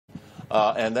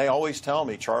And they always tell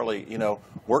me, Charlie, you know,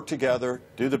 work together,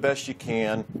 do the best you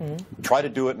can, try to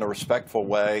do it in a respectful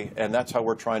way, and that's how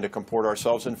we're trying to comport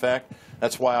ourselves. In fact,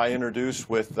 that's why I introduced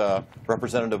with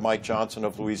Representative Mike Johnson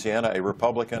of Louisiana, a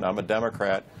Republican, I'm a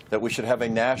Democrat, that we should have a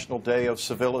National Day of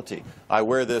Civility. I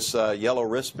wear this yellow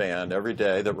wristband every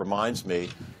day that reminds me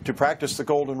to practice the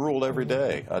Golden Rule every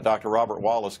day. Dr. Robert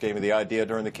Wallace gave me the idea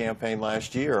during the campaign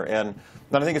last year, and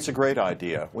I think it's a great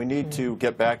idea. We need to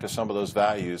get back to some of those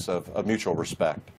values of mutual respect.